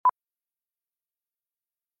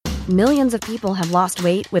Millions of people have lost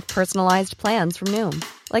weight with personalized plans from Noom.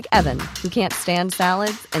 Like Evan, who can't stand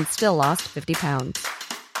salads and still lost 50 pounds.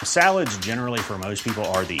 Salads generally for most people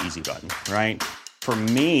are the easy button, right? For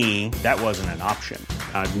me, that wasn't an option.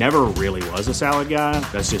 I never really was a salad guy.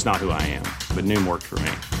 That's just not who I am. But Noom worked for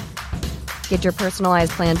me. Get your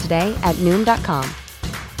personalized plan today at Noom.com.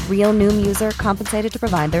 Real Noom user compensated to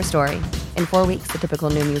provide their story. In 4 weeks, the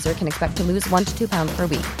typical Noom user can expect to lose 1 to 2 pounds per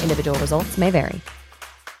week. Individual results may vary.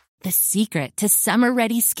 The secret to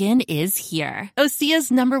summer-ready skin is here.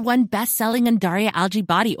 Osea's #1 best-selling Undaria Algae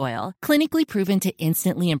Body Oil, clinically proven to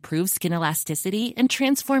instantly improve skin elasticity and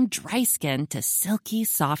transform dry skin to silky,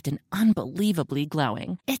 soft, and unbelievably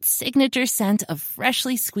glowing. Its signature scent of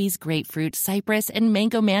freshly squeezed grapefruit, cypress, and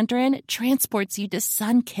mango mandarin transports you to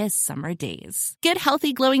sun-kissed summer days. Get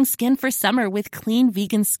healthy, glowing skin for summer with clean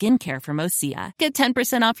vegan skincare from Osea. Get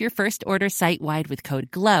 10% off your first order site-wide with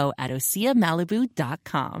code GLOW at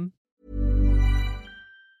OseaMalibu.com.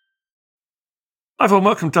 Hi everyone,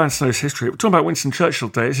 welcome to Dan Snow's History. We're talking about Winston Churchill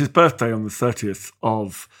Day. It's his birthday on the 30th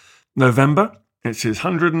of November. It's his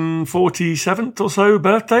 147th or so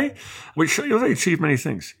birthday, which he achieved many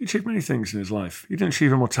things. He achieved many things in his life. He didn't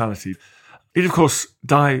achieve immortality. He did, of course,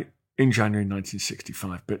 die in January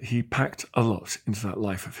 1965, but he packed a lot into that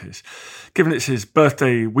life of his. Given it's his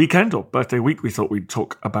birthday weekend or birthday week, we thought we'd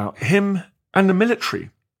talk about him and the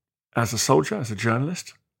military. As a soldier, as a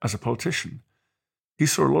journalist, as a politician, he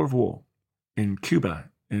saw a lot of war. In Cuba,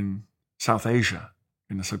 in South Asia,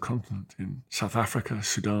 in the subcontinent, in South Africa,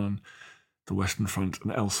 Sudan, the Western Front,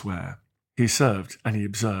 and elsewhere. He served and he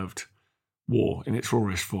observed war in its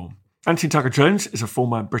rawest form. Anthony Tucker-Jones is a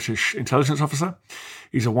former British intelligence officer.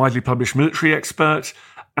 He's a widely published military expert,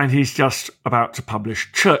 and he's just about to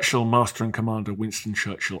publish Churchill, Master and Commander Winston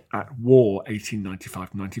Churchill at War,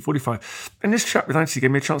 1895-1945. And this chat with Anthony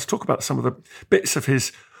gave me a chance to talk about some of the bits of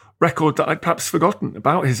his record that I'd perhaps forgotten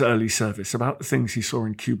about his early service, about the things he saw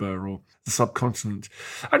in Cuba or the subcontinent,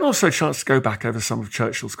 and also a chance to go back over some of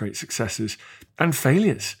Churchill's great successes and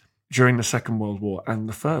failures during the Second World War and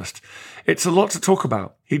the First. It's a lot to talk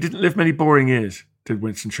about. He didn't live many boring years, did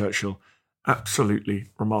Winston Churchill. Absolutely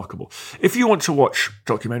remarkable. If you want to watch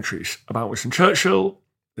documentaries about Winston Churchill,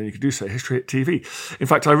 then you can do so at History Hit TV. In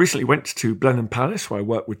fact, I recently went to Blenheim Palace, where I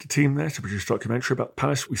worked with the team there to produce a documentary about the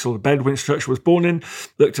palace. We saw the bed Winston Churchill was born in,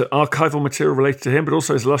 looked at archival material related to him, but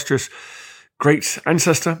also his illustrious great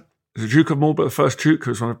ancestor, the Duke of Marlborough, the first Duke,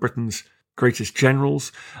 who was one of Britain's greatest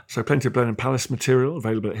generals. So plenty of Blenheim Palace material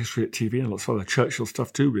available at History Hit TV, and lots of other Churchill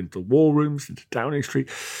stuff too, into the war rooms, into Downing Street.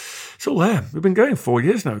 It's all there. We've been going 4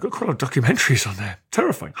 years now. We've got quite a lot of documentaries on there.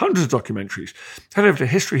 Terrifying. Hundreds of documentaries. Head over to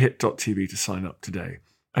historyhit.tv to sign up today.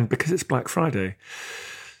 And because it's Black Friday,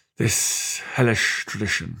 this hellish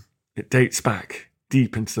tradition, it dates back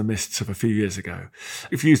deep into the mists of a few years ago.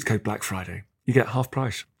 If you use the code Black Friday, you get half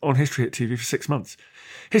price on History Hit TV for 6 months.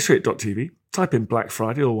 Historyhit.tv, type in Black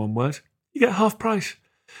Friday, all one word, you get half price.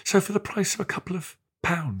 So for the price of a couple of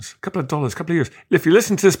pounds, a couple of dollars, a couple of euros, if you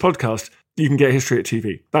listen to this podcast, you can get History Hit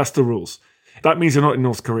TV. That's the rules. That means you're not in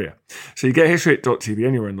North Korea. So you get historyhit.tv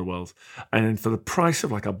anywhere in the world, and then for the price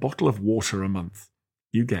of like a bottle of water a month,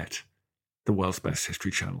 you get the world's best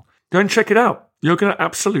history channel. Go and check it out. You're going to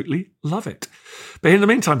absolutely love it. But in the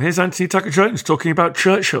meantime, here's Anthony Tucker-Jones talking about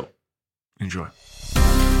Churchill. Enjoy.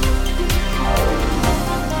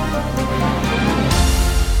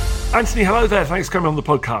 Anthony, hello there. Thanks for coming on the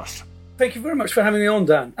podcast. Thank you very much for having me on,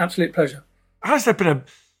 Dan. Absolute pleasure. Has there been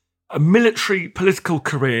a military political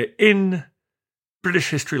career in British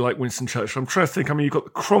history like Winston Churchill? I'm trying to think. I mean, you've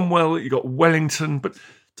got Cromwell, you've got Wellington, but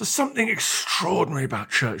there's something extraordinary about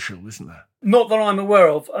Churchill, isn't there? Not that I'm aware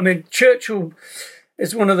of. I mean, Churchill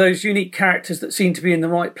is one of those unique characters that seem to be in the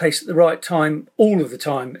right place at the right time all of the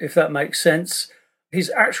time, if that makes sense. His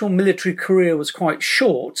actual military career was quite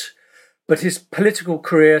short, but his political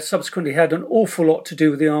career subsequently had an awful lot to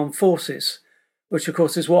do with the armed forces, which, of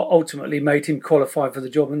course, is what ultimately made him qualify for the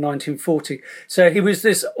job in 1940. So he was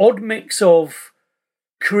this odd mix of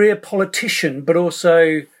career politician, but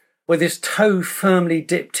also with his toe firmly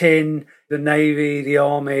dipped in the Navy, the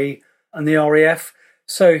Army and the RAF.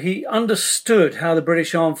 So he understood how the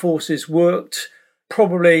British Armed Forces worked,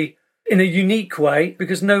 probably in a unique way,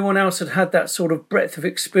 because no one else had that sort of breadth of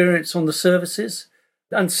experience on the services.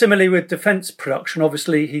 And similarly with defence production,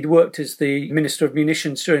 obviously he'd worked as the Minister of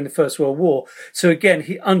Munitions during the First World War. So again,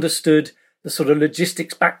 he understood the sort of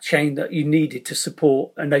logistics back chain that you needed to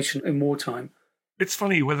support a nation in wartime. It's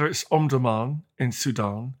funny, whether it's Omdurman in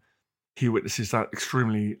Sudan, he witnesses that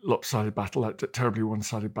extremely lopsided battle, that terribly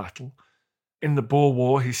one-sided battle. In the Boer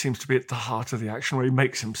War, he seems to be at the heart of the action, where he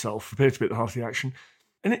makes himself appear to be at the heart of the action.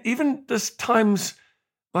 And even there's times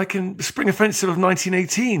like in the Spring Offensive of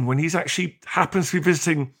 1918, when he's actually happens to be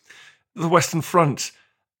visiting the Western Front,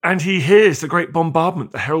 and he hears the great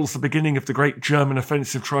bombardment that heralds the beginning of the great German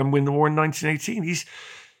offensive to try and win the war in 1918.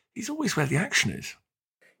 He's always where the action is.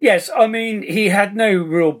 Yes, I mean, he had no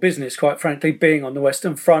real business, quite frankly, being on the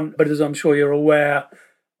Western Front, but as I'm sure you're aware,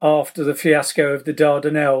 after the fiasco of the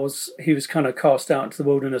Dardanelles, he was kind of cast out into the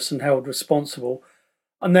wilderness and held responsible.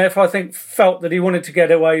 And therefore, I think, felt that he wanted to get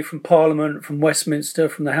away from Parliament, from Westminster,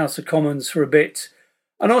 from the House of Commons for a bit.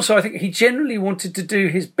 And also, I think he generally wanted to do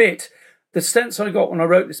his bit. The sense I got when I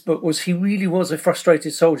wrote this book was he really was a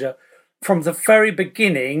frustrated soldier. From the very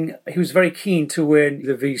beginning, he was very keen to win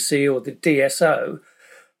the VC or the DSO.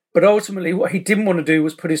 But ultimately, what he didn't want to do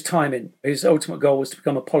was put his time in. His ultimate goal was to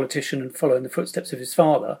become a politician and follow in the footsteps of his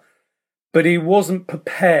father. But he wasn't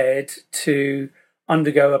prepared to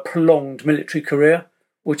undergo a prolonged military career,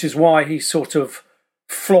 which is why he sort of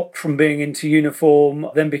flopped from being into uniform,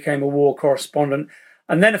 then became a war correspondent,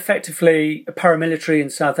 and then effectively a paramilitary in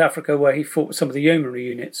South Africa where he fought with some of the yeomanry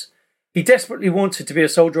units. He desperately wanted to be a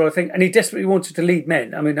soldier, I think, and he desperately wanted to lead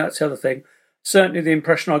men. I mean, that's the other thing. Certainly the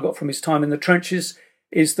impression I got from his time in the trenches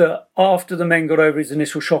is that after the men got over his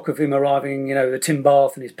initial shock of him arriving, the tin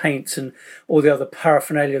bath and his paints and all the other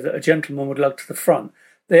paraphernalia that a gentleman would lug to the front,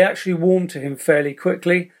 they actually warmed to him fairly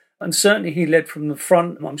quickly. And certainly he led from the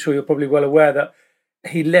front. I'm sure you're probably well aware that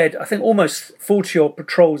he led, I think, almost 40-odd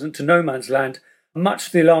patrols into no man's land. Much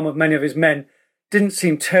to the alarm of many of his men, didn't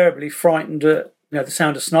seem terribly frightened at the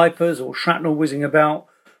sound of snipers or shrapnel whizzing about.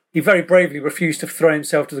 He very bravely refused to throw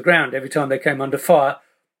himself to the ground every time they came under fire,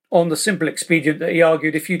 on the simple expedient that he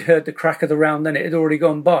argued if you'd heard the crack of the round then it had already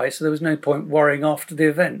gone by, so there was no point worrying after the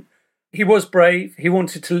event. He was brave. He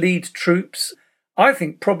wanted to lead troops. I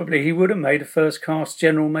think probably he would have made a first-class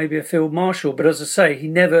general, maybe a field marshal, but as I say, he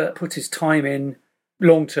never put his time in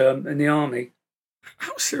long-term in the army.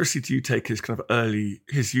 How seriously do you take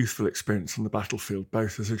his youthful experience on the battlefield,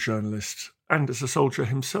 both as a journalist and as a soldier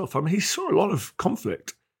himself? I mean, he saw a lot of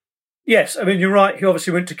conflict. Yes, I mean, you're right. He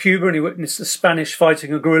obviously went to Cuba and he witnessed the Spanish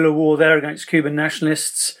fighting a guerrilla war there against Cuban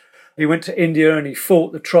nationalists. He went to India and he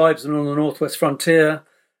fought the tribes along the northwest frontier.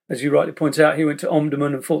 As you rightly point out, he went to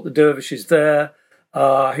Omdurman and fought the dervishes there.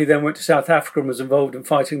 He then went to South Africa and was involved in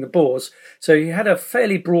fighting the Boers. So he had a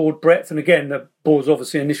fairly broad breadth. And again, the Boers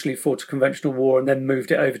obviously initially fought a conventional war and then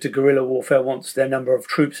moved it over to guerrilla warfare once their number of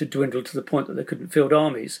troops had dwindled to the point that they couldn't field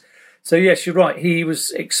armies. So yes, you're right. He was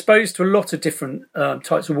exposed to a lot of different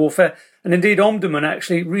types of warfare. And indeed, Omdurman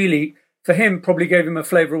actually really, for him, probably gave him a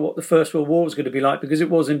flavour of what the First World War was going to be like, because it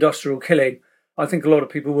was industrial killing. I think a lot of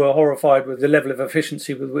people were horrified with the level of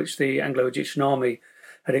efficiency with which the Anglo-Egyptian army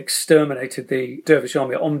had exterminated the Dervish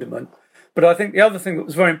army at Omdurman. But I think the other thing that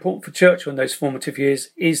was very important for Churchill in those formative years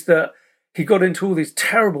is that he got into all these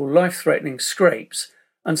terrible, life-threatening scrapes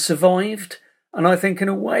and survived. And I think in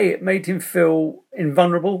a way it made him feel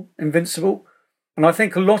invulnerable, invincible. And I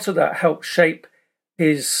think a lot of that helped shape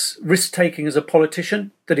his risk-taking as a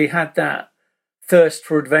politician, that he had that thirst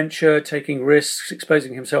for adventure, taking risks,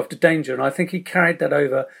 exposing himself to danger. And I think he carried that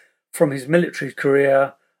over from his military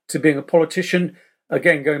career to being a politician.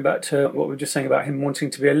 Again, going back to what we were just saying about him wanting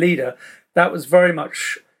to be a leader, that was very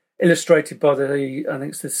much illustrated by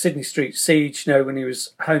the Sydney Street siege, when he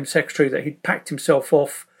was Home Secretary, that he'd packed himself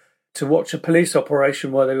off to watch a police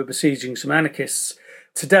operation where they were besieging some anarchists.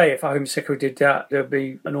 Today, if a Home Secretary did that, there'd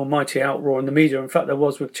be an almighty outroar in the media. In fact, there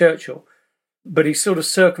was with Churchill. But he sort of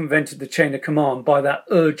circumvented the chain of command by that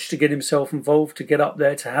urge to get himself involved, to get up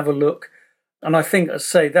there, to have a look. And I think, as I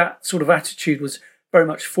say, that sort of attitude was very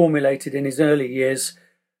much formulated in his early years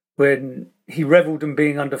when he revelled in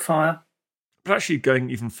being under fire. But actually going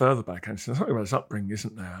even further back, Anthony, there's something about his upbringing,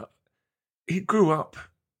 isn't there? He grew up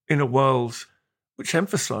in a world which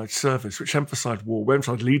emphasised service, which emphasised war,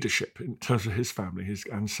 emphasised leadership in terms of his family. His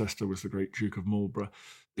ancestor was the great Duke of Marlborough.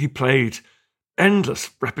 He played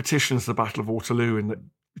endless repetitions of the Battle of Waterloo in the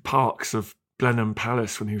parks of Blenheim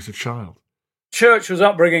Palace when he was a child. Churchill's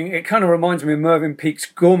upbringing, it kind of reminds me of Mervyn Peake's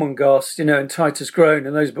Gormenghast, and Titus Groan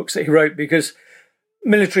and those books that he wrote, because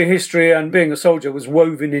military history and being a soldier was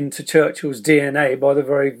woven into Churchill's DNA by the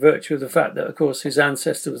very virtue of the fact that, of course, his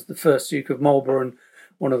ancestor was the first Duke of Marlborough and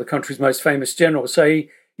one of the country's most famous generals. So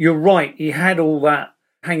you're right, he had all that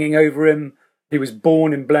hanging over him. He was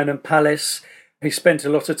born in Blenheim Palace. He spent a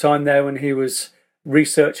lot of time there when he was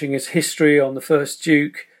researching his history on the first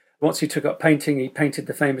Duke. Once he took up painting, he painted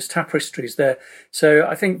the famous tapestries there. So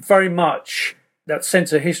I think very much that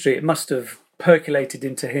sense of history, it must have percolated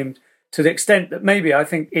into him to the extent that maybe I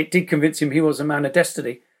think it did convince him he was a man of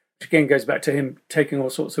destiny, which again goes back to him taking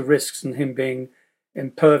all sorts of risks and him being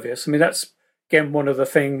impervious. I mean, that's, again, one of the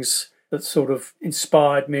things that sort of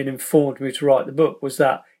inspired me and informed me to write the book was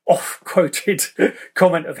that off-quoted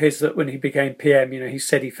comment of his that when he became PM, he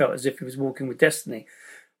said he felt as if he was walking with destiny.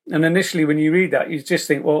 And initially, when you read that, you just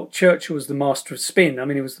think, well, Churchill was the master of spin. I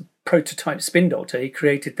mean, he was the prototype spin doctor. He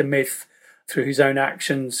created the myth through his own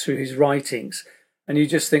actions, through his writings. And you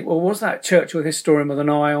just think, well, was that Churchill a historian with an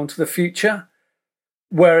eye onto the future?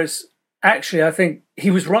 Whereas, actually, I think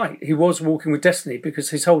he was right. He was walking with destiny because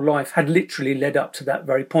his whole life had literally led up to that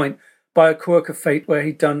very point by a quirk of fate where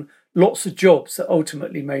he'd done lots of jobs that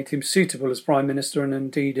ultimately made him suitable as Prime Minister and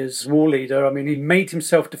indeed as war leader. I mean, he made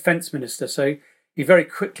himself Defence Minister, so he very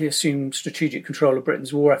quickly assumed strategic control of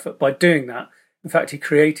Britain's war effort by doing that. In fact, he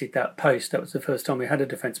created that post. That was the first time we had a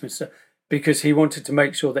Defence Minister because he wanted to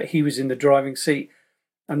make sure that he was in the driving seat.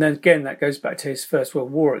 And then again, that goes back to his First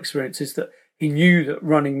World War experiences, that he knew that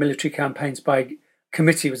running military campaigns by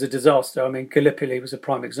committee was a disaster. I mean, Gallipoli was a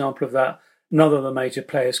prime example of that. None of the major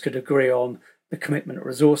players could agree on the commitment of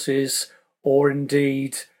resources or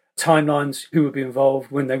indeed timelines, who would be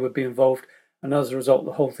involved, when they would be involved. And as a result,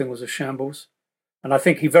 the whole thing was a shambles. And I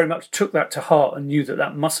think he very much took that to heart and knew that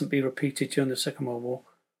that mustn't be repeated during the Second World War.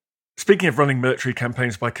 Speaking of running military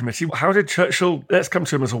campaigns by committee, how did Churchill, let's come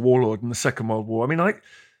to him as a warlord in the Second World War. I mean, I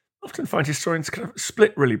often find historians kind of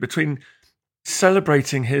split really between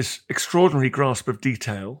celebrating his extraordinary grasp of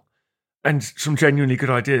detail and some genuinely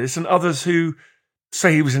good ideas, and others who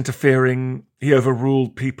say he was interfering, he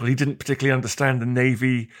overruled people, he didn't particularly understand the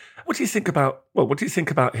Navy. What do you think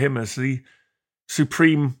about him as the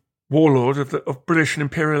supreme warlord of British and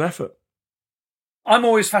imperial effort? I'm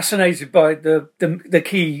always fascinated by the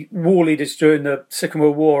key war leaders during the Second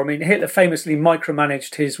World War. I mean, Hitler famously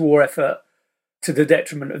micromanaged his war effort to the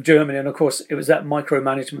detriment of Germany, and of course it was that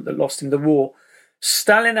micromanagement that lost him the war.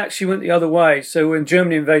 Stalin actually went the other way. So when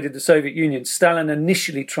Germany invaded the Soviet Union, Stalin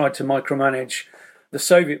initially tried to micromanage the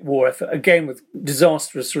Soviet war effort, again with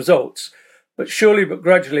disastrous results. But surely but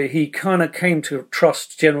gradually, he kind of came to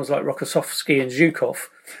trust generals like Rokossovsky and Zhukov,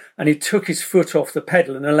 and he took his foot off the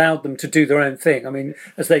pedal and allowed them to do their own thing. I mean,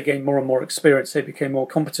 as they gained more and more experience, they became more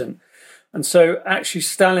competent. And so actually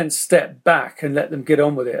Stalin stepped back and let them get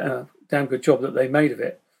on with it. A damn good job that they made of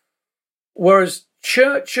it. Whereas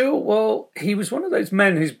Churchill, well, he was one of those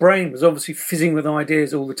men whose brain was obviously fizzing with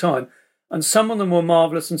ideas all the time. And some of them were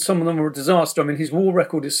marvellous and some of them were a disaster. I mean, his war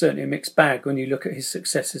record is certainly a mixed bag when you look at his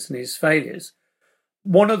successes and his failures.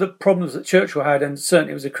 One of the problems that Churchill had, and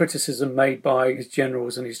certainly it was a criticism made by his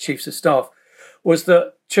generals and his chiefs of staff, was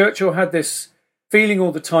that Churchill had this feeling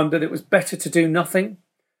all the time that it was better to do nothing.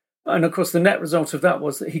 And of course, the net result of that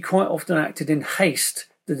was that he quite often acted in haste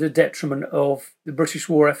to the detriment of the British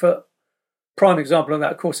war effort. Prime example of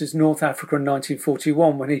that, of course, is North Africa in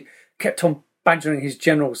 1941, when he kept on badgering his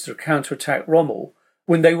generals to counterattack Rommel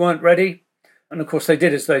when they weren't ready. And of course, they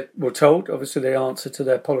did as they were told. Obviously, they answered to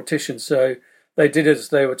their politicians. So they did as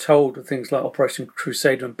they were told with things like Operation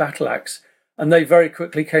Crusader and Battle Axe. And they very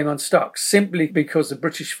quickly came unstuck simply because the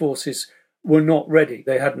British forces were not ready.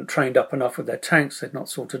 They hadn't trained up enough with their tanks. They'd not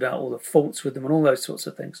sorted out all the faults with them and all those sorts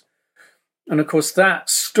of things. And of course,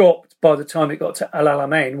 that stopped by the time it got to El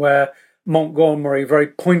Alamein, where Montgomery very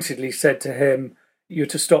pointedly said to him, "You're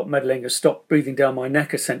to stop meddling, or stop breathing down my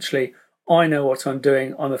neck, essentially. I know what I'm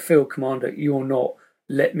doing. I'm a field commander. You're not.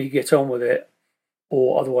 Let me get on with it."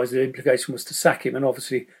 Or otherwise the implication was to sack him. And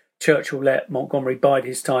obviously Churchill let Montgomery bide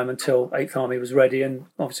his time until 8th Army was ready, and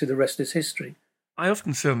obviously the rest is history. I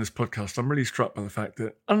often say on this podcast, I'm really struck by the fact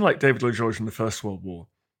that, unlike David Lloyd George in the First World War,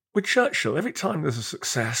 with Churchill, every time there's a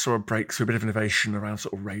success or a breakthrough, a bit of innovation around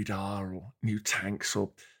sort of radar or new tanks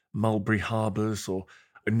or Mulberry Harbours or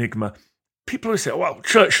Enigma, people always say, oh, well,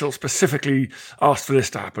 Churchill specifically asked for this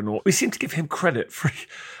to happen, or we seem to give him credit for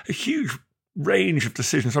a huge range of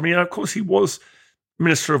decisions. I mean, of course, he was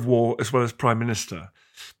Minister of War as well as Prime Minister.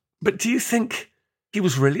 But do you think he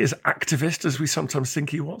was really as activist as we sometimes think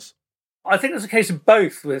he was? I think there's a case of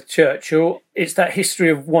both with Churchill. It's that history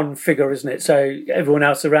of one figure, isn't it? So everyone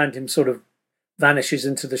else around him sort of vanishes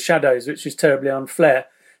into the shadows, which is terribly unfair.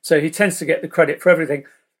 So he tends to get the credit for everything.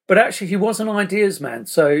 But actually, he was an ideas man.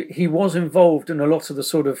 So he was involved in a lot of the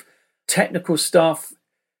sort of technical stuff,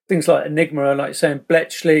 things like Enigma, like saying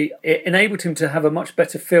Bletchley. It enabled him to have a much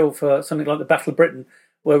better feel for something like the Battle of Britain,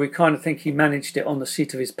 where we kind of think he managed it on the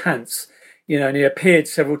seat of his pants. You know, and he appeared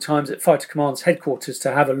several times at Fighter Command's headquarters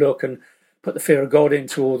to have a look and put the fear of God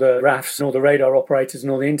into all the RAFs and all the radar operators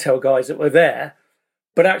and all the intel guys that were there.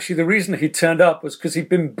 But actually, the reason he turned up was because he'd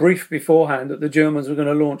been briefed beforehand that the Germans were going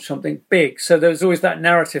to launch something big. So there was always that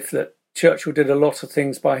narrative that Churchill did a lot of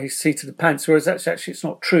things by his seat of the pants, whereas actually it's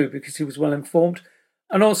not true because he was well informed.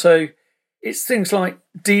 And also, it's things like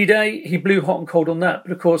D-Day. He blew hot and cold on that.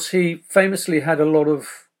 But of course, he famously had a lot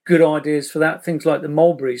of good ideas for that. Things like the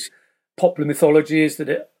Mulberries. Popular mythology is that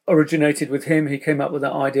it originated with him. He came up with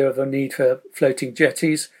that idea of a need for floating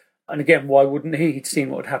jetties. And again, why wouldn't he? He'd seen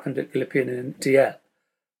what had happened at Gallipoli and Dieppe.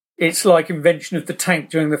 It's like invention of the tank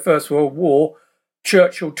during the First World War.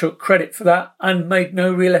 Churchill took credit for that and made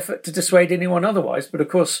no real effort to dissuade anyone otherwise. But of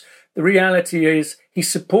course, the reality is he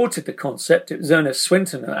supported the concept. It was Ernest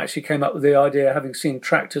Swinton that actually came up with the idea, having seen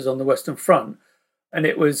tractors on the Western Front. And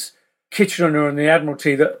it was Kitchener and the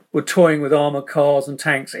Admiralty that were toying with armoured cars and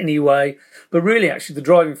tanks anyway. But really, actually, the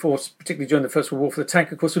driving force, particularly during the First World War for the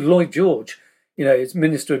tank, of course, was Lloyd George. You know, as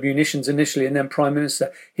Minister of Munitions initially and then Prime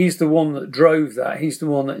Minister. He's the one that drove that. He's the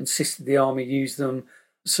one that insisted the army use them.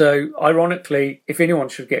 So, ironically, if anyone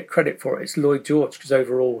should get credit for it, it's Lloyd George, because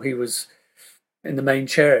overall he was in the main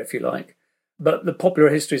chair, if you like. But the popular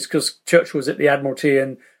history is because Churchill was at the Admiralty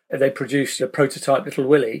and they produced a prototype Little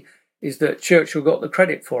Willie, is that Churchill got the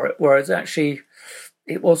credit for it, whereas actually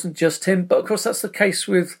it wasn't just him. But of course, that's the case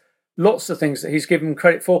with lots of things that he's given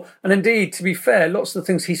credit for. And indeed, to be fair, lots of the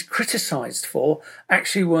things he's criticised for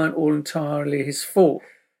actually weren't all entirely his fault.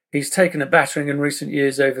 He's taken a battering in recent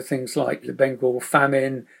years over things like the Bengal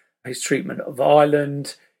famine, his treatment of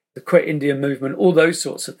Ireland, the Quit India movement, all those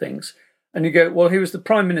sorts of things. And you go, well, he was the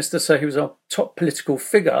Prime Minister, so he was our top political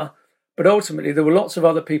figure. But ultimately, there were lots of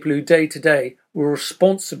other people who day to day were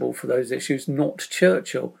responsible for those issues, not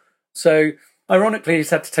Churchill. So ironically, he's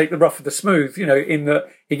had to take the rough with the smooth, you know, in that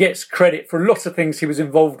he gets credit for a lot of things he was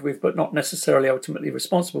involved with, but not necessarily ultimately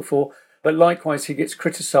responsible for. But likewise, he gets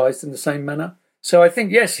criticised in the same manner. So I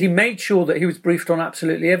think, yes, he made sure that he was briefed on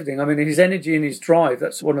absolutely everything. I mean, his energy and his drive,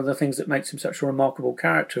 that's one of the things that makes him such a remarkable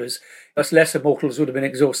character, is us lesser mortals would have been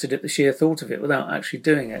exhausted at the sheer thought of it without actually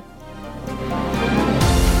doing it.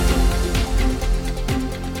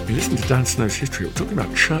 You listen to Dan Snow's History. We're talking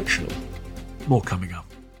about Churchill. More coming up.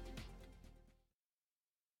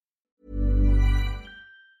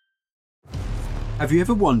 Have you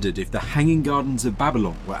ever wondered if the Hanging Gardens of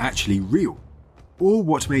Babylon were actually real? Or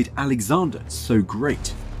what made Alexander so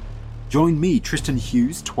great? Join me, Tristan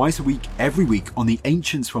Hughes, twice a week, every week on the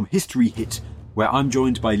Ancients from History Hit, where I'm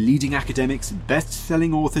joined by leading academics,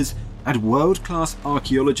 best-selling authors, and world-class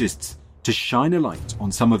archaeologists to shine a light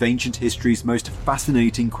on some of ancient history's most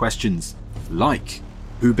fascinating questions, like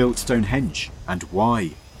who built Stonehenge and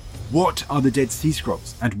why? What are the Dead Sea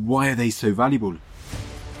Scrolls and why are they so valuable?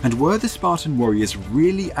 And were the Spartan warriors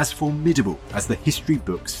really as formidable as the history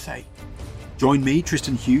books say? Join me,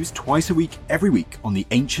 Tristan Hughes, twice a week, every week on the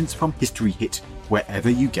Ancients from History Hit, wherever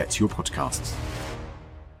you get your podcasts.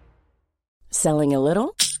 Selling a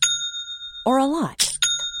little or a lot?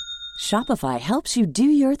 Shopify helps you do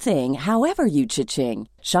your thing however you cha-ching.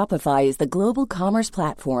 Shopify is the global commerce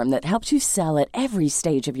platform that helps you sell at every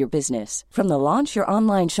stage of your business. From the launch your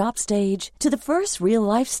online shop stage to the first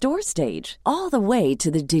real-life store stage, all the way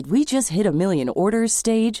to the did we just hit a million orders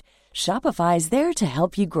stage. Shopify is there to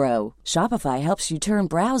help you grow. Shopify helps you turn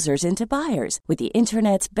browsers into buyers with the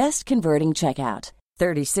internet's best converting checkout.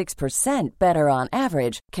 36% better on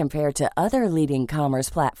average compared to other leading commerce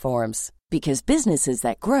platforms. Because businesses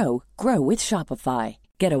that grow, grow with Shopify.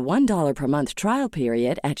 Get a $1 per month trial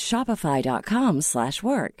period at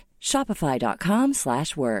shopify.com/work.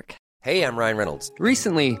 Shopify.com/work. Hey, I'm Ryan Reynolds.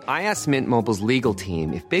 Recently, I asked Mint Mobile's legal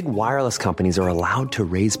team if big wireless companies are allowed to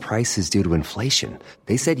raise prices due to inflation.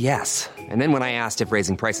 They said yes. And then when I asked if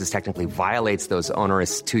raising prices technically violates those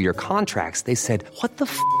onerous two-year contracts, they said, "What the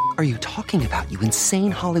f*** are you talking about, you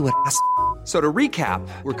insane Hollywood ass?" So to recap,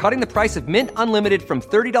 we're cutting the price of Mint Unlimited from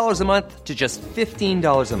 $30 a month to just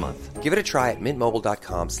 $15 a month. Give it a try at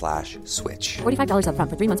mintmobile.com/switch. $45 up front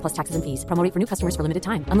for 3 months plus taxes and fees. Promo rate for new customers for limited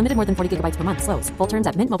time. Unlimited more than 40 gigabytes per month. Slows full terms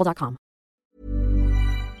at mintmobile.com.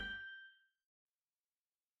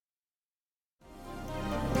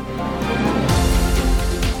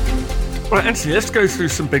 Right, Anthony, let's go through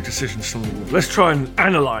some big decisions from the war. Let's try and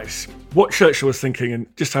analyse what Churchill was thinking and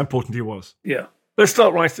just how important he was. Yeah. Let's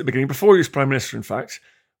start right at the beginning. Before he was Prime Minister, in fact,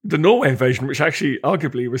 the Norway invasion, which actually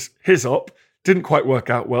arguably was his op, didn't quite work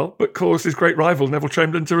out well, but caused his great rival, Neville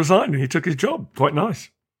Chamberlain, to resign, and he took his job. Quite nice.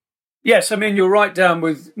 Yes, I mean, you're right down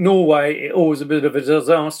with Norway. It was a bit of a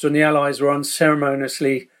disaster, and the Allies were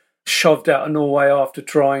unceremoniously shoved out of Norway after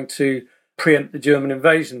trying to preempt the German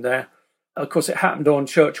invasion there. Of course, it happened on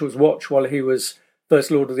Churchill's watch while he was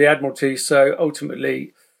First Lord of the Admiralty, so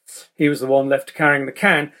ultimately he was the one left carrying the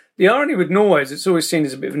can. The irony with Norway is it's always seen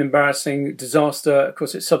as a bit of an embarrassing disaster. Of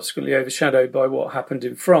course, it's subsequently overshadowed by what happened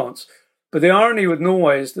in France. But the irony with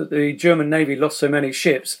Norway is that the German Navy lost so many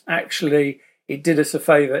ships. Actually, it did us a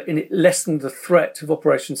favour and it lessened the threat of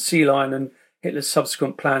Operation Sea Lion and Hitler's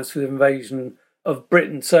subsequent plans for the invasion of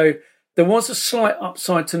Britain. So there was a slight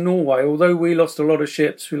upside to Norway, although we lost a lot of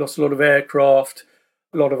ships, we lost a lot of aircraft,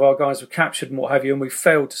 a lot of our guys were captured and what have you, and we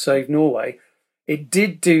failed to save Norway. It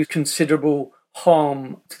did do considerable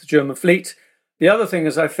harm to the German fleet. The other thing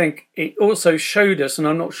is I think it also showed us, and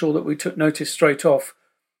I'm not sure that we took notice straight off,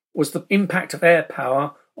 was the impact of air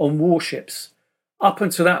power on warships. Up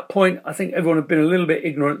until that point, I think everyone had been a little bit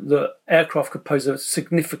ignorant that aircraft could pose a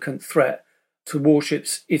significant threat to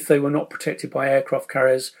warships if they were not protected by aircraft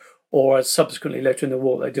carriers, or as subsequently later in the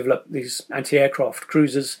war, they developed these anti-aircraft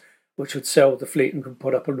cruisers, which would sail the fleet and could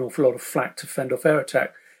put up an awful lot of flak to fend off air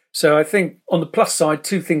attack. So I think on the plus side,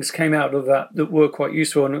 two things came out of that were quite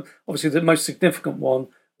useful. And obviously the most significant one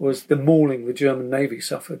was the mauling the German Navy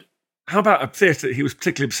suffered. How about a theatre that he was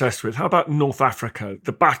particularly obsessed with? How about North Africa,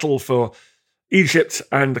 the battle for Egypt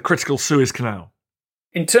and the critical Suez Canal?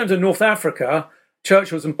 In terms of North Africa,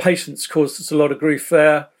 Churchill's impatience caused us a lot of grief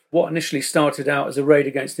there. What initially started out as a raid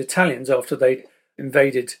against the Italians after they'd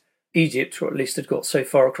invaded Egypt, or at least had got so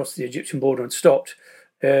far across the Egyptian border and stopped,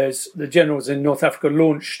 as the generals in North Africa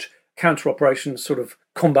launched counter-operations, sort of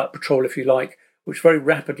combat patrol, if you like, which very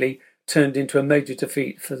rapidly turned into a major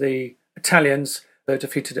defeat for the Italians. They were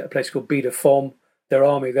defeated at a place called Bida Fom, their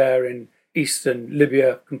army there in eastern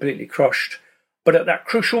Libya completely crushed. But at that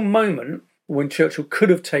crucial moment, when Churchill could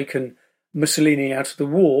have taken Mussolini out of the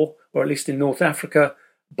war, or at least in North Africa,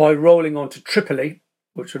 by rolling on to Tripoli,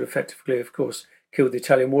 which would effectively, of course, kill the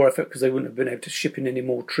Italian war effort because they wouldn't have been able to ship in any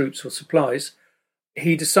more troops or supplies,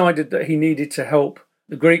 he decided that he needed to help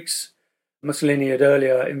the Greeks. Mussolini had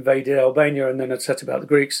earlier invaded Albania and then had set about the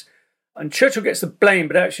Greeks. And Churchill gets the blame,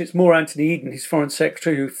 but actually it's more Anthony Eden, his foreign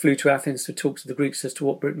secretary, who flew to Athens to talk to the Greeks as to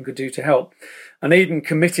what Britain could do to help. And Eden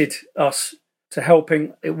committed us to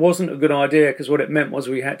helping. It wasn't a good idea because what it meant was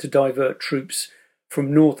we had to divert troops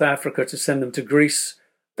from North Africa to send them to Greece.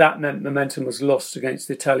 That meant momentum was lost against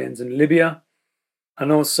the Italians in Libya.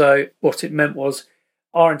 And also what it meant was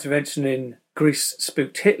our intervention in Greece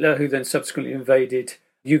spooked Hitler, who then subsequently invaded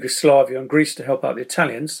Yugoslavia and Greece to help out the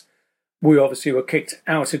Italians. We obviously were kicked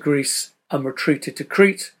out of Greece and retreated to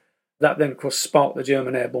Crete. That then, of course, sparked the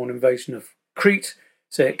German airborne invasion of Crete.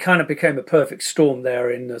 So it kind of became a perfect storm there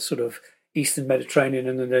in the sort of Eastern Mediterranean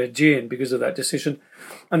and the Aegean because of that decision.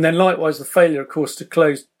 And then likewise, the failure, of course, to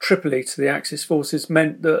close Tripoli to the Axis forces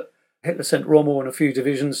meant that Hitler sent Rommel and a few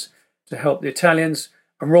divisions to help the Italians.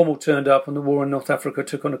 And Rommel turned up and the war in North Africa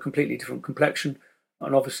took on a completely different complexion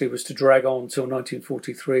and obviously was to drag on until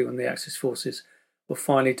 1943 when the Axis forces were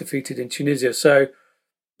finally defeated in Tunisia. So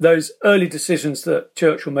those early decisions that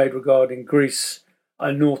Churchill made regarding Greece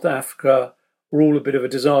and North Africa were all a bit of a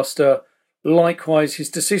disaster. Likewise, his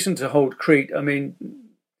decision to hold Crete, I mean,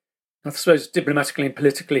 I suppose diplomatically and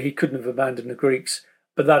politically he couldn't have abandoned the Greeks,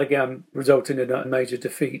 but that again resulted in a major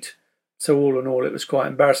defeat. So all in all, it was quite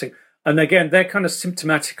embarrassing. And again, they're kind of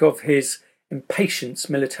symptomatic of his impatience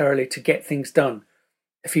militarily to get things done.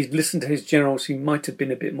 If he'd listened to his generals, he might have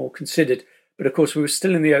been a bit more considered. But of course, we were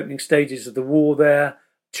still in the opening stages of the war there.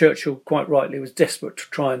 Churchill, quite rightly, was desperate to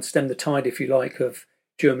try and stem the tide, if you like, of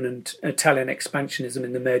German and Italian expansionism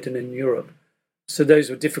in the Med and in Europe. So those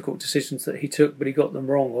were difficult decisions that he took, but he got them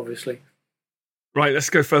wrong, obviously. Right, let's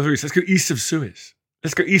go further east. Let's go east of Suez.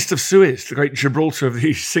 Let's go east of Suez, the great Gibraltar of the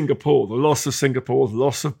East, Singapore, the loss of Singapore, the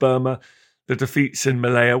loss of Burma, the defeats in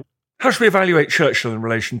Malaya. How should we evaluate Churchill in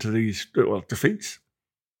relation to these, defeats?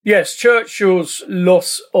 Yes, Churchill's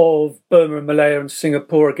loss of Burma and Malaya and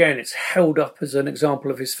Singapore, again, it's held up as an example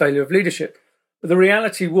of his failure of leadership. But the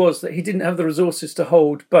reality was that he didn't have the resources to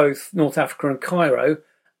hold both North Africa and Cairo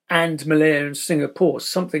and Malaya and Singapore.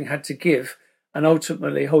 Something had to give, and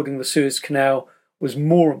ultimately holding the Suez Canal was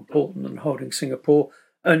more important than holding Singapore.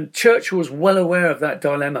 And Churchill was well aware of that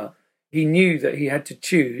dilemma. He knew that he had to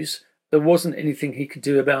choose. There wasn't anything he could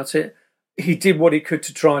do about it. He did what he could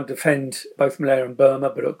to try and defend both Malaya and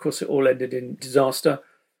Burma, but of course it all ended in disaster.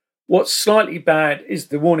 What's slightly bad is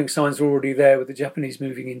the warning signs are already there with the Japanese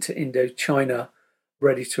moving into Indochina,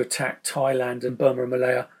 ready to attack Thailand and Burma and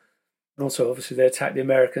Malaya. And also, obviously, they attacked the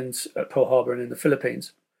Americans at Pearl Harbor and in the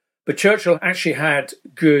Philippines. But Churchill actually had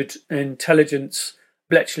good intelligence.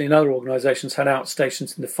 Bletchley and other organisations had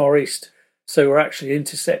outstations in the Far East, so were actually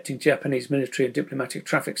intercepting Japanese military and diplomatic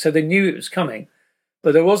traffic. So they knew it was coming,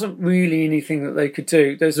 but there wasn't really anything that they could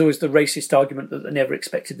do. There's always the racist argument that they never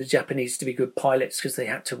expected the Japanese to be good pilots because they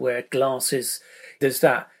had to wear glasses. There's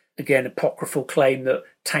that, again, apocryphal claim that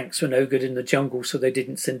tanks were no good in the jungle, so they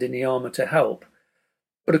didn't send any armour to help.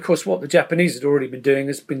 But of course, what the Japanese had already been doing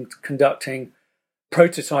has been conducting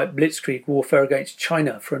prototype blitzkrieg warfare against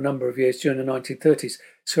China for a number of years during the 1930s.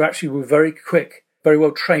 So actually were very quick, very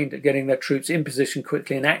well trained at getting their troops in position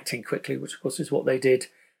quickly and acting quickly, which of course is what they did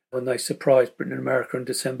when they surprised Britain and America in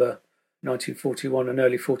December 1941 and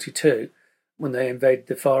early 42 when they invaded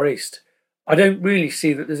the Far East. I don't really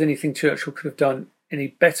see that there's anything Churchill could have done any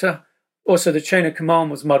better. Also, the chain of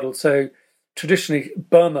command was muddled. So traditionally,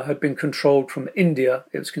 Burma had been controlled from India.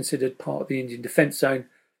 It was considered part of the Indian defence zone.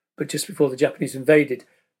 But just before the Japanese invaded,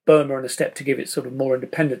 Burma, in a step to give it sort of more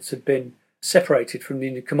independence, had been separated from the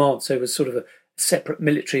Indian command. So it was sort of a separate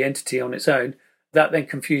military entity on its own. That then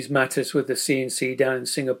confused matters with the CNC down in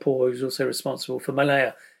Singapore, who was also responsible for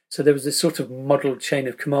Malaya. So there was this sort of muddled chain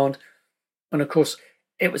of command. And of course,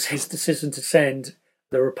 it was his decision to send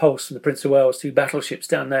the Repulse and the Prince of Wales, 2 battleships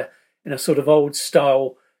down there in a sort of old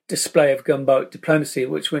style display of gunboat diplomacy,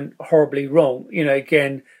 which went horribly wrong. You know,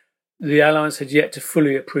 again, the Allies had yet to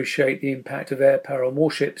fully appreciate the impact of air power on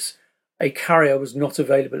warships. A carrier was not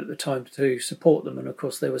available at the time to support them. And of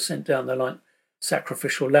course, they were sent down there like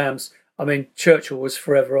sacrificial lambs. I mean, Churchill was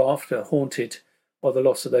forever after haunted by the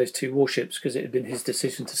loss of those 2 warships because it had been his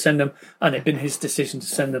decision to send them, and it had been his decision to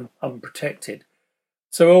send them unprotected.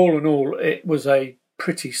 So all in all, it was a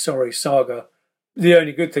pretty sorry saga. The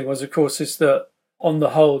only good thing was, of course, is that on the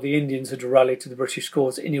whole, the Indians had rallied to the British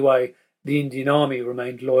cause anyway. The Indian Army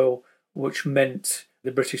remained loyal, which meant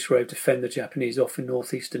the British were able to fend the Japanese off in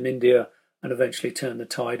northeastern India and eventually turn the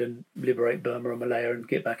tide and liberate Burma and Malaya and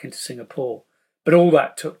get back into Singapore. But all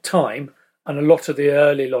that took time, and a lot of the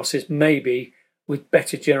early losses, maybe with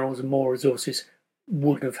better generals and more resources,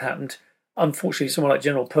 wouldn't have happened. Unfortunately, someone like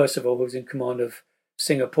General Percival, who was in command of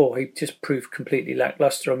Singapore, he just proved completely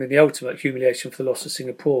lacklustre. I mean, the ultimate humiliation for the loss of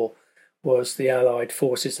Singapore was the Allied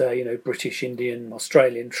forces there, you know, British, Indian,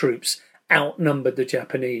 Australian troops outnumbered the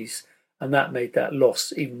Japanese, and that made that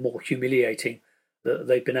loss even more humiliating, that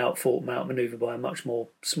they'd been outfought and outmanoeuvred by a much more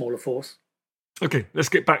smaller force. Okay, let's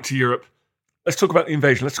get back to Europe. Let's talk about the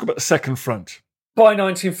invasion. Let's talk about the Second Front. By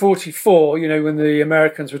 1944, you know, when the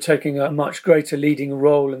Americans were taking a much greater leading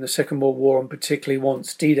role in the Second World War, and particularly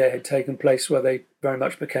once D-Day had taken place, where they very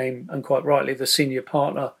much became, and quite rightly, the senior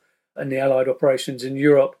partner in the Allied operations in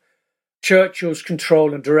Europe, Churchill's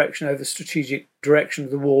control and direction over the strategic direction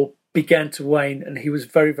of the war began to wane, and he was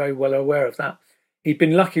very, very well aware of that. He'd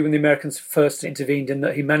been lucky when the Americans first intervened in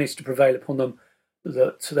that he managed to prevail upon them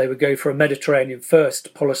that they would go for a Mediterranean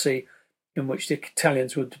first policy in which the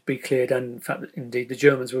Italians would be cleared, and in fact, indeed, the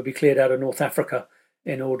Germans would be cleared out of North Africa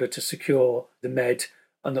in order to secure the Med,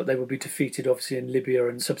 and that they would be defeated, obviously, in Libya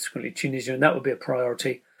and subsequently Tunisia, and that would be a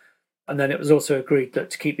priority. And then it was also agreed that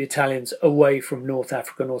to keep the Italians away from North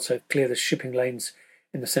Africa and also clear the shipping lanes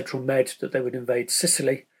in the central Med, that they would invade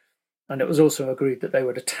Sicily. And it was also agreed that they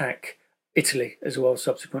would attack Italy as well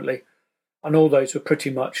subsequently. And all those were pretty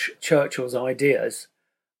much Churchill's ideas.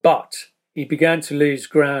 But he began to lose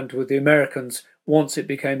ground with the Americans once it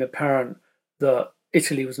became apparent that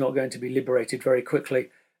Italy was not going to be liberated very quickly.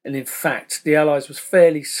 And in fact, the Allies was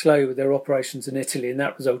fairly slow with their operations in Italy, and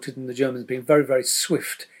that resulted in the Germans being very, very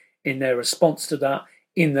swift in their response to that,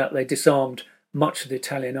 in that they disarmed much of the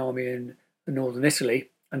Italian army in northern Italy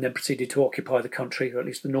and then proceeded to occupy the country, or at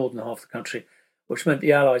least the northern half of the country, which meant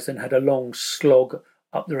the Allies then had a long slog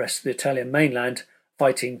up the rest of the Italian mainland,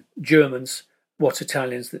 fighting Germans. What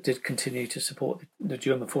Italians that did continue to support the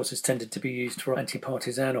German forces tended to be used for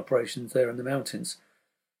anti-partisan operations there in the mountains.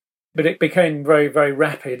 But it became very, very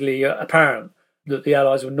rapidly apparent that the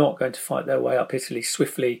Allies were not going to fight their way up Italy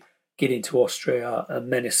swiftly, get into Austria and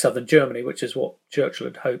menace southern Germany, which is what Churchill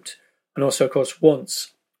had hoped. And also, of course,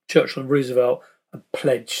 once Churchill and Roosevelt had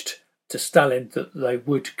pledged to Stalin that they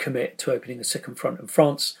would commit to opening a second front in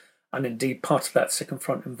France, and indeed part of that second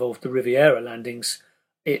front involved the Riviera landings,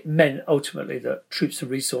 it meant ultimately that troops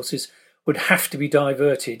and resources would have to be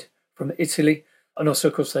diverted from Italy. And also,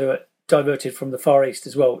 of course, they were diverted from the Far East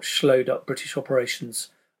as well, which slowed up British operations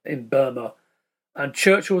in Burma. And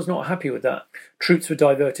Churchill was not happy with that. Troops were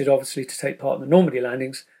diverted, obviously, to take part in the Normandy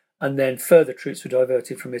landings, and then further troops were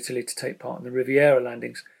diverted from Italy to take part in the Riviera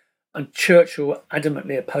landings. And Churchill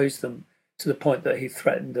adamantly opposed them to the point that he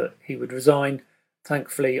threatened that he would resign.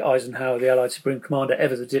 Thankfully, Eisenhower, the Allied Supreme Commander,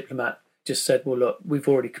 ever the diplomat, just said, well, look, we've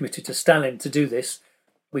already committed to Stalin to do this.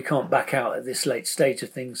 We can't back out at this late stage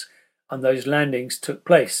of things. And those landings took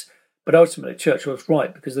place. But ultimately, Churchill was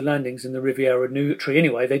right, because the landings in the Riviera were nugatory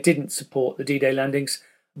anyway. They didn't support the D-Day landings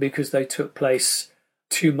because they took place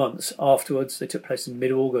 2 months afterwards. They took place in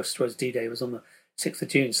mid-August, whereas D-Day was on the 6th of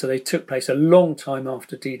June. So they took place a long time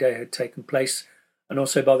after D-Day had taken place. And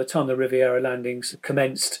also by the time the Riviera landings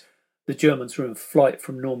commenced, the Germans were in flight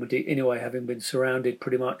from Normandy anyway, having been surrounded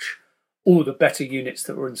pretty much all the better units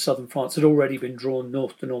that were in southern France had already been drawn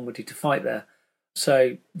north to Normandy to fight there.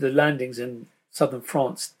 So the landings in southern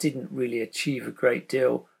France didn't really achieve a great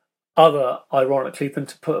deal, other, ironically, than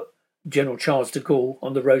to put General Charles de Gaulle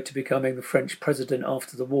on the road to becoming the French president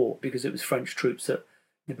after the war, because it was French troops that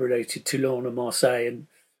liberated Toulon and Marseille, and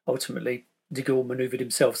ultimately de Gaulle manoeuvred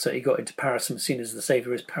himself so he got into Paris and was seen as the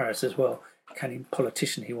saviour of Paris as well. Canny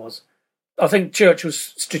politician he was. I think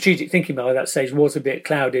Churchill's strategic thinking by that stage was a bit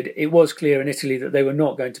clouded. It was clear in Italy that they were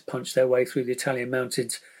not going to punch their way through the Italian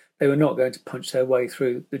mountains. They were not going to punch their way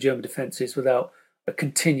through the German defences without a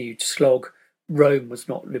continued slog. Rome was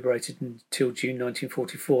not liberated until June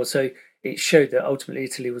 1944, so it showed that ultimately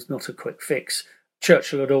Italy was not a quick fix.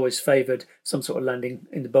 Churchill had always favoured some sort of landing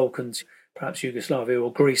in the Balkans, perhaps Yugoslavia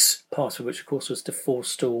or Greece, part of which, of course, was to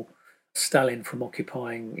forestall Stalin from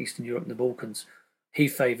occupying Eastern Europe and the Balkans. He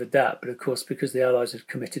favoured that, but of course, because the Allies had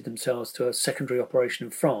committed themselves to a secondary operation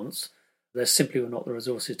in France, there simply were not the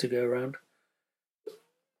resources to go around.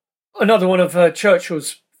 Another one of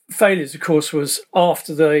Churchill's failures, of course, was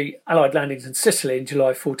after the Allied landings in Sicily in July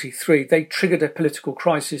 1943. They triggered a political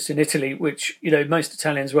crisis in Italy, which, most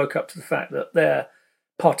Italians woke up to the fact that their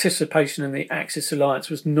participation in the Axis alliance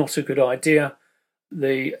was not a good idea.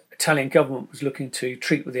 The Italian government was looking to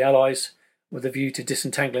treat with the Allies with a view to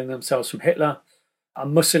disentangling themselves from Hitler.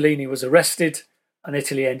 And Mussolini was arrested, and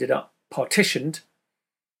Italy ended up partitioned.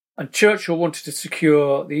 And Churchill wanted to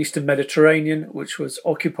secure the Eastern Mediterranean, which was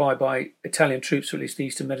occupied by Italian troops, or at least the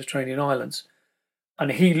Eastern Mediterranean islands.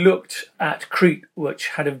 And he looked at Crete, which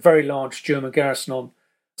had a very large German garrison on,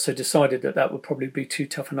 so decided that that would probably be too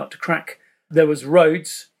tough a nut to crack. There was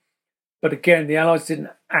Rhodes, but again, the Allies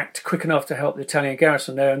didn't act quick enough to help the Italian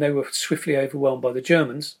garrison there, and they were swiftly overwhelmed by the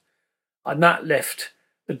Germans. And that left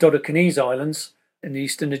the Dodecanese Islands in the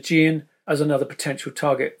Eastern Aegean as another potential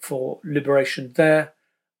target for liberation there.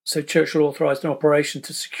 So Churchill authorised an operation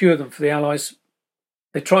to secure them for the Allies.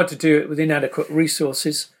 They tried to do it with inadequate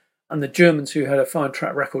resources, and the Germans, who had a fine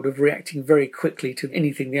track record of reacting very quickly to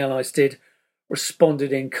anything the Allies did,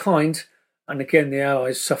 responded in kind. And again, the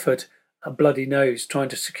Allies suffered a bloody nose trying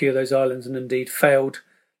to secure those islands, and indeed failed,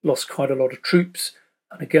 lost quite a lot of troops.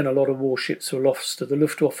 And again, a lot of warships were lost to the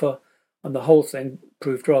Luftwaffe, and the whole thing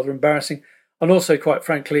proved rather embarrassing. And also, quite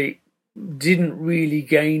frankly, didn't really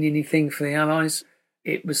gain anything for the Allies.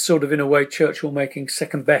 It was sort of, in a way, Churchill making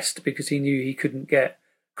second best, because he knew he couldn't get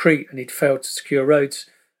Crete and he'd failed to secure Rhodes.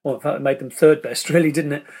 Well, in fact, it made them third best, really,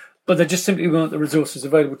 didn't it? But there just simply weren't the resources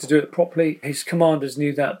available to do it properly. His commanders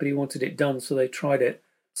knew that, but he wanted it done, so they tried it.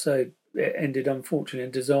 So it ended, unfortunately,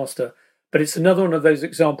 in disaster. But it's another one of those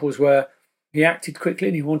examples where he acted quickly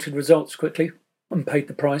and he wanted results quickly and paid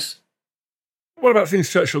the price. What about things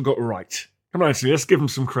Churchill got right? Come on, Anthony, let's give him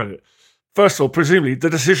some credit. First of all, presumably, the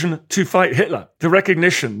decision to fight Hitler, the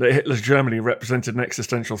recognition that Hitler's Germany represented an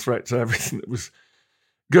existential threat to everything that was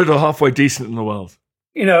good or halfway decent in the world.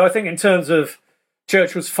 I think in terms of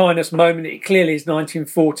Churchill's finest moment, it clearly is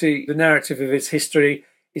 1940. The narrative of his history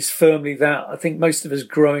is firmly that. I think most of us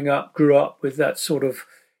grew up with that sort of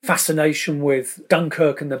fascination with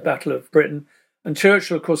Dunkirk and the Battle of Britain. And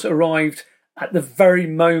Churchill, of course, arrived at the very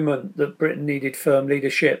moment that Britain needed firm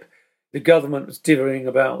leadership. The government was dithering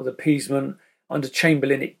about with appeasement. Under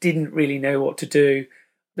Chamberlain, it didn't really know what to do.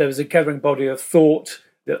 There was a gathering body of thought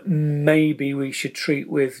that maybe we should treat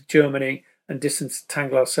with Germany and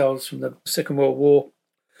disentangle ourselves from the Second World War.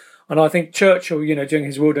 And I think Churchill, during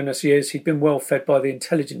his wilderness years, he'd been well fed by the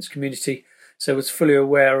intelligence community, so was fully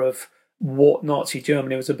aware of what Nazi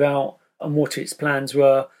Germany was about and what its plans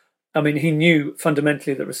were. I mean, he knew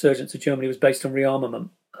fundamentally that resurgence of Germany was based on rearmament,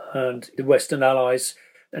 and the Western Allies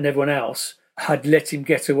and everyone else had let him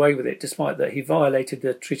get away with it, despite that he violated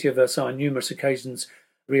the Treaty of Versailles on numerous occasions,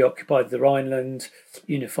 reoccupied the Rhineland,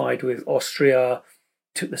 unified with Austria,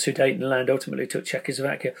 took the Sudetenland, ultimately took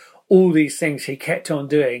Czechoslovakia. All these things he kept on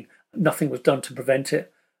doing. Nothing was done to prevent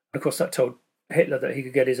it. And of course, that told Hitler that he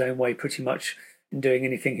could get his own way pretty much in doing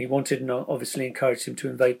anything he wanted, and obviously encouraged him to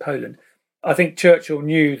invade Poland. I think Churchill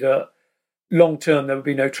knew that long term there would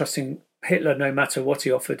be no trusting Hitler no matter what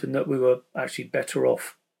he offered, and that we were actually better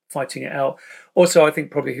off fighting it out. Also, I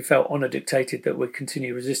think probably he felt honour dictated that we'd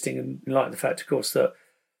continue resisting, and in light of the fact, of course, that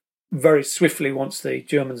very swiftly once the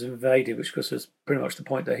Germans invaded, which of course was pretty much the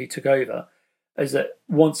point that he took over, is that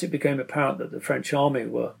once it became apparent that the French army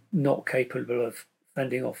were not capable of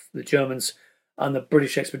fending off the Germans, and the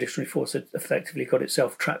British Expeditionary Force had effectively got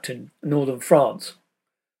itself trapped in northern France,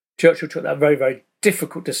 Churchill took that very, very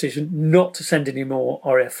difficult decision not to send any more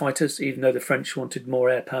RAF fighters, even though the French wanted more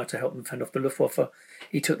air power to help them fend off the Luftwaffe.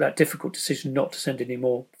 He took that difficult decision not to send any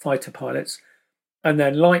more fighter pilots. And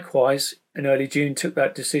then likewise, in early June, took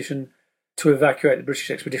that decision to evacuate the British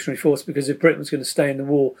Expeditionary Force, because if Britain was going to stay in the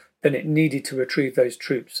war, then it needed to retrieve those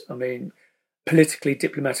troops. I mean, politically,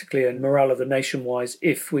 diplomatically, and morale of the nation-wise,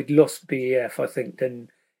 if we'd lost BEF, I think then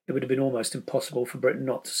it would have been almost impossible for Britain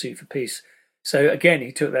not to sue for peace. So again,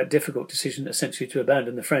 he took that difficult decision essentially to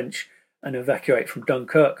abandon the French and evacuate from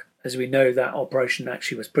Dunkirk. As we know, that operation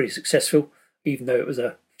actually was pretty successful, even though it was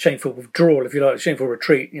a shameful withdrawal, if you like, a shameful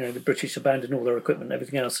retreat. The British abandoned all their equipment and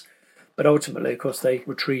everything else. But ultimately, of course, they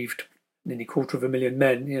retrieved nearly 250,000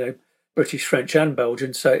 men, British, French and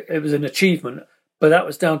Belgian. So it was an achievement. But that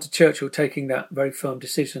was down to Churchill taking that very firm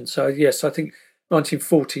decision. So yes, I think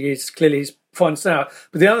 1940 is clearly his finest hour.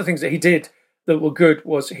 But the other things that he did that were good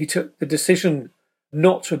was he took the decision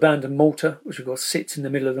not to abandon Malta, which of course sits in the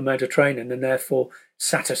middle of the Mediterranean and therefore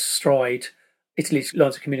sat astride Italy's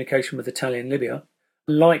lines of communication with Italy and Libya.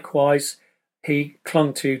 Likewise, he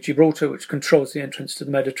clung to Gibraltar, which controls the entrance to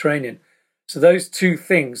the Mediterranean. So those two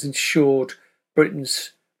things ensured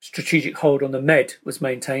Britain's strategic hold on the Med was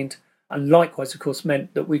maintained, and likewise, of course,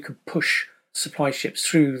 meant that we could push supply ships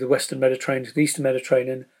through the Western Mediterranean to the Eastern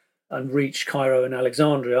Mediterranean and reach Cairo and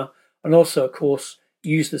Alexandria, and also, of course,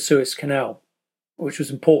 use the Suez Canal, which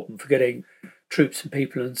was important for getting troops and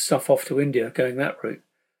people and stuff off to India going that route.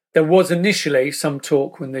 There was initially some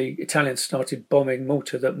talk when the Italians started bombing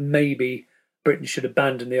Malta that maybe Britain should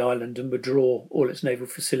abandon the island and withdraw all its naval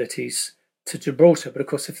facilities to Gibraltar. But of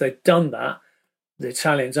course, if they'd done that, the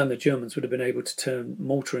Italians and the Germans would have been able to turn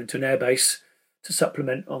Malta into an airbase to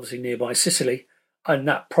supplement, obviously, nearby Sicily. And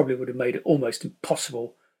that probably would have made it almost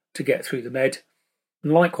impossible to get through the Med.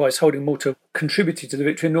 And likewise, holding Malta contributed to the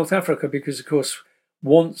victory in North Africa because, of course,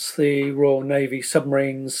 once the Royal Navy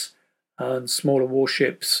submarines and smaller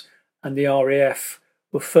warships and the RAF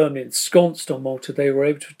were firmly ensconced on Malta, they were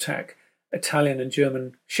able to attack Italian and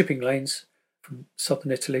German shipping lanes from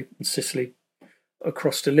southern Italy and Sicily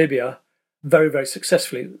across to Libya very, very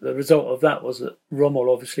successfully. The result of that was that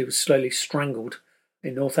Rommel obviously was slowly strangled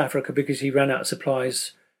in North Africa because he ran out of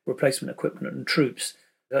supplies, replacement equipment and troops.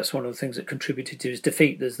 That's one of the things that contributed to his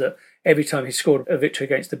defeat, is that every time he scored a victory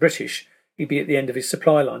against the British, he'd be at the end of his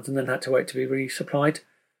supply lines and then had to wait to be resupplied.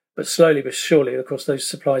 But slowly but surely, of course, those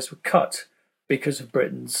supplies were cut because of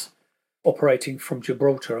Britain's operating from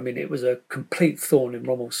Gibraltar. I mean, it was a complete thorn in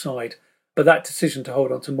Rommel's side. But that decision to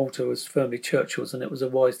hold on to Malta was firmly Churchill's, and it was a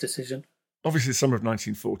wise decision. Obviously, summer of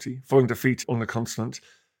 1940, following defeat on the continent,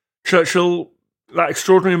 Churchill, that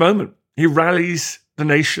extraordinary moment, he rallies the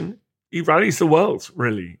nation, he rallies the world,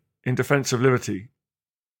 really, in defence of liberty.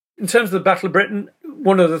 In terms of the Battle of Britain,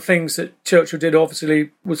 one of the things that Churchill did,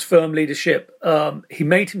 obviously, was firm leadership. He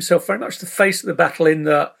made himself very much the face of the battle in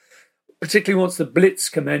that, particularly once the Blitz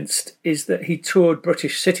commenced, is that he toured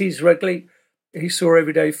British cities regularly. He saw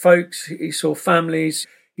everyday folks, he saw families,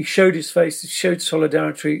 he showed his face, he showed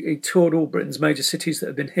solidarity, he toured all Britain's major cities that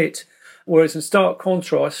had been hit. Whereas in stark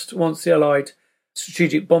contrast, once the Allied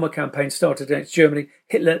strategic bomber campaign started against Germany,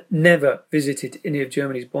 Hitler never visited any of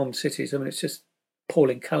Germany's bombed cities. I mean, it's just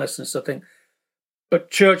appalling callousness, I think. But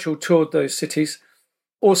Churchill toured those cities.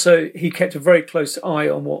 Also, he kept a very close eye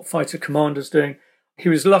on what Fighter Command was doing. He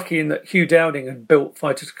was lucky in that Hugh Dowding had built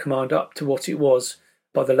Fighter Command up to what it was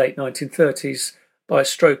by the late 1930s. By a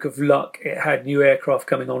stroke of luck, it had new aircraft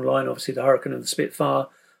coming online, obviously the Hurricane and the Spitfire.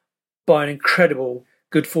 By an incredible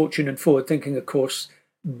good fortune and forward thinking, of course,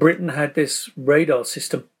 Britain had this radar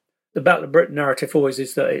system. The Battle of Britain narrative always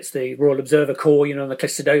is that it's the Royal Observer Corps, on the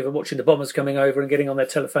cliffs of Dover, watching the bombers coming over and getting on their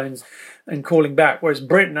telephones and calling back, whereas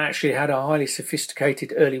Britain actually had a highly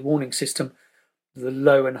sophisticated early warning system, the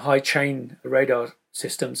low and high chain radar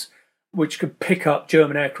systems, which could pick up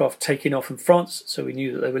German aircraft taking off from France, so we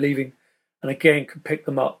knew that they were leaving, and again could pick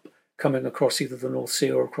them up coming across either the North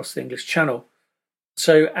Sea or across the English Channel.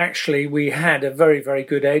 So actually we had a very, very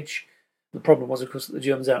good edge. The problem was, of course, that the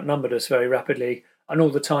Germans outnumbered us very rapidly, and all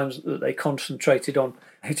the times that they concentrated on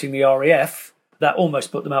hitting the RAF, that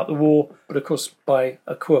almost put them out of the war. But of course, by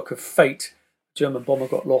a quirk of fate, a German bomber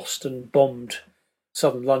got lost and bombed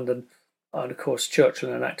southern London. And of course, Churchill,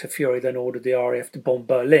 in an act of fury, then ordered the RAF to bomb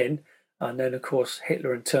Berlin. And then, of course,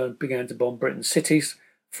 Hitler in turn began to bomb Britain's cities.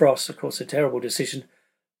 For us, of course, a terrible decision.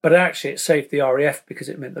 But actually, it saved the RAF because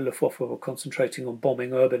it meant the Luftwaffe were concentrating on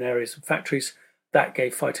bombing urban areas and factories. That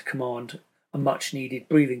gave Fighter Command a much-needed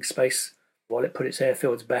breathing space while it put its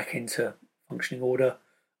airfields back into functioning order,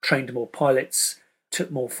 trained more pilots,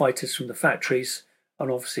 took more fighters from the factories,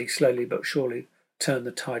 and obviously slowly but surely turned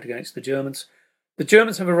the tide against the Germans. The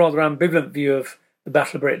Germans have a rather ambivalent view of the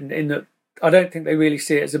Battle of Britain in that I don't think they really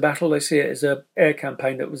see it as a battle. They see it as an air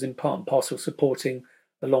campaign that was in part and parcel supporting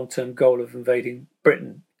the long-term goal of invading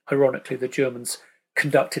Britain. Ironically, the Germans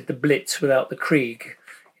conducted the Blitz without the Krieg.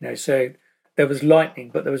 So there was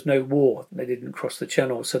lightning, but there was no war. They didn't cross the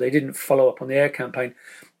channel, so they didn't follow up on the air campaign.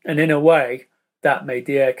 And in a way, that made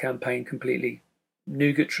the air campaign completely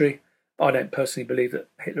nugatory. I don't personally believe that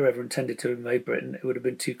Hitler ever intended to invade Britain. It would have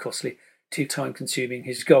been too costly, too time-consuming.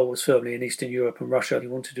 His goal was firmly in Eastern Europe and Russia. He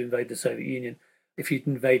wanted to invade the Soviet Union. If he'd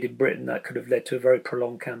invaded Britain, that could have led to a very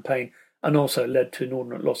prolonged campaign and also led to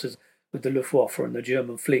inordinate losses with the Luftwaffe and the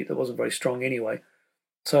German fleet that wasn't very strong anyway.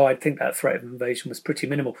 So I think that threat of invasion was pretty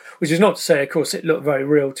minimal, which is not to say, of course, it looked very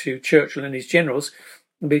real to Churchill and his generals,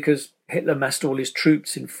 because Hitler massed all his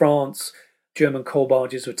troops in France. German coal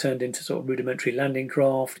barges were turned into sort of rudimentary landing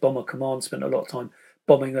craft. Bomber Command spent a lot of time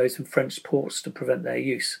bombing those in French ports to prevent their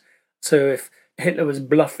use. So if Hitler was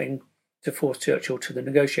bluffing to force Churchill to the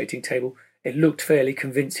negotiating table, it looked fairly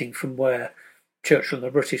convincing from where Churchill and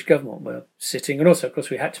the British government were sitting. And also, of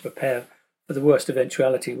course, we had to prepare for the worst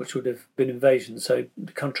eventuality, which would have been invasion. So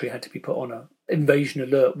the country had to be put on an invasion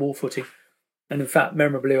alert war footing. And in fact,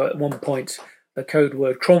 memorably, at one point, the code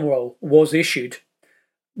word Cromwell was issued,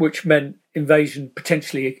 which meant invasion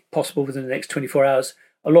potentially possible within the next 24 hours.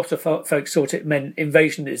 A lot of folks thought it meant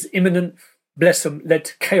invasion is imminent. Bless them, led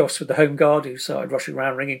to chaos with the Home Guard, who started rushing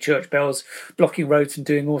around, ringing church bells, blocking roads and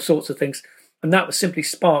doing all sorts of things. And that was simply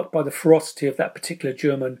sparked by the ferocity of that particular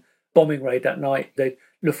German bombing raid that night. The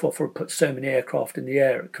Luftwaffe had put so many aircraft in the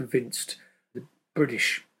air, it convinced the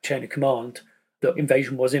British chain of command that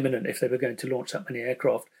invasion was imminent if they were going to launch that many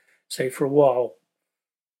aircraft. So for a while,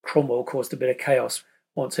 Cromwell caused a bit of chaos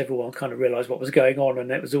once everyone kind of realised what was going on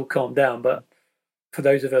and it was all calmed down. But for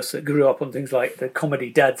those of us that grew up on things like the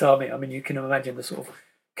comedy Dad's Army, I mean, you can imagine the sort of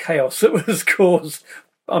chaos that was caused.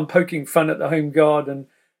 I'm poking fun at the Home Guard and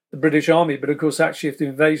the British Army, but of course, actually, if the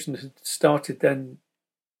invasion had started, then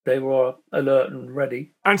they were alert and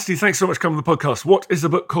ready. Anthony, thanks so much for coming on the podcast. What is the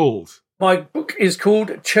book called? My book is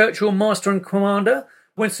called Churchill, Master and Commander,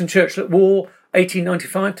 Winston Churchill at War,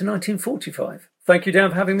 1895 to 1945. Thank you, Dan,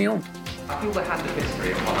 for having me on. I feel the hand of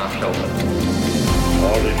history upon our shoulders.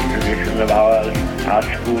 All this tradition of ours, our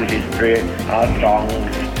school history, our songs,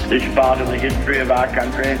 this part of the history of our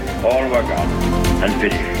country, all were gone and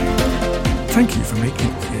finished. Thank you for making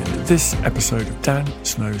it here to this episode of Dan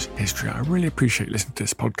Snow's History. I really appreciate listening to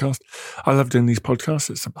this podcast. I love doing these podcasts.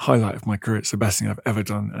 It's a highlight of my career. It's the best thing I've ever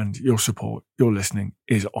done. And your support, your listening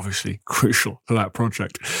is obviously crucial to that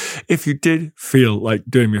project. If you did feel like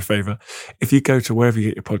doing me a favour, if you go to wherever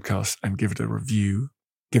you get your podcasts and give it a review,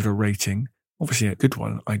 give it a rating, obviously a good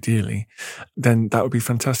one, ideally, then that would be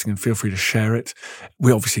fantastic, and feel free to share it.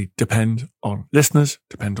 We obviously depend on listeners,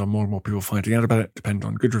 depend on more and more people finding out about it, depend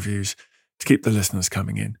on good reviews to keep the listeners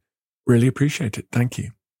coming in. Really appreciate it. Thank you.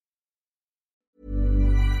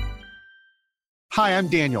 Hi, I'm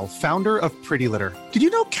Daniel, founder of Pretty Litter. Did you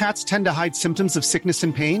know cats tend to hide symptoms of sickness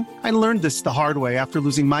and pain? I learned this the hard way after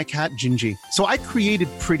losing my cat, Gingy. So I created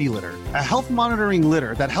Pretty Litter, a health monitoring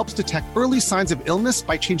litter that helps detect early signs of illness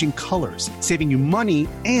by changing colors, saving you money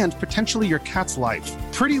and potentially your cat's life.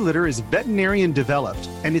 Pretty Litter is veterinarian developed,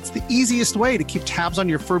 and it's the easiest way to keep tabs on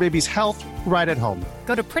your fur baby's health right at home.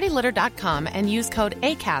 Go to prettylitter.com and use code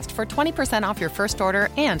ACAST for 20% off your first order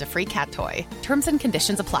and a free cat toy. Terms and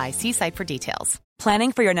conditions apply. See site for details.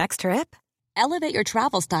 Planning for your next trip? Elevate your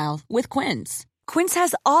travel style with Quince. Quince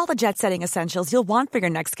has all the jet-setting essentials you'll want for your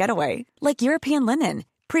next getaway, like European linen,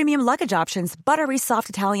 premium luggage options, buttery soft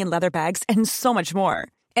Italian leather bags, and so much more.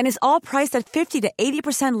 And is all priced at 50 to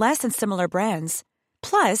 80% less than similar brands.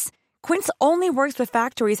 Plus, Quince only works with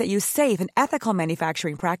factories that use safe and ethical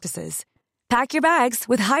manufacturing practices. Pack your bags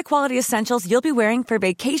with high-quality essentials you'll be wearing for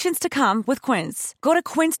vacations to come with Quince. Go to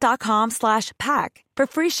quince.com/pack for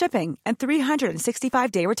free shipping and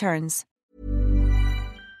 365-day returns.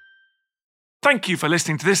 Thank you for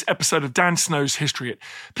listening to this episode of Dan Snow's History Hit.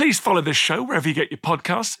 Please follow this show wherever you get your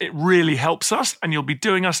podcasts. It really helps us, and you'll be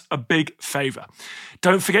doing us a big favour.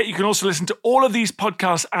 Don't forget, you can also listen to all of these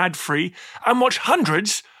podcasts ad-free and watch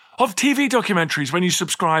hundreds of TV documentaries when you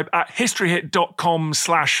subscribe at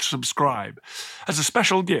historyhit.com/subscribe. As a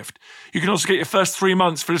special gift, you can also get your first 3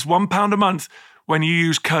 months for just £1 a month when you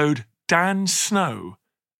use code DANSNOW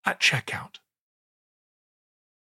at checkout.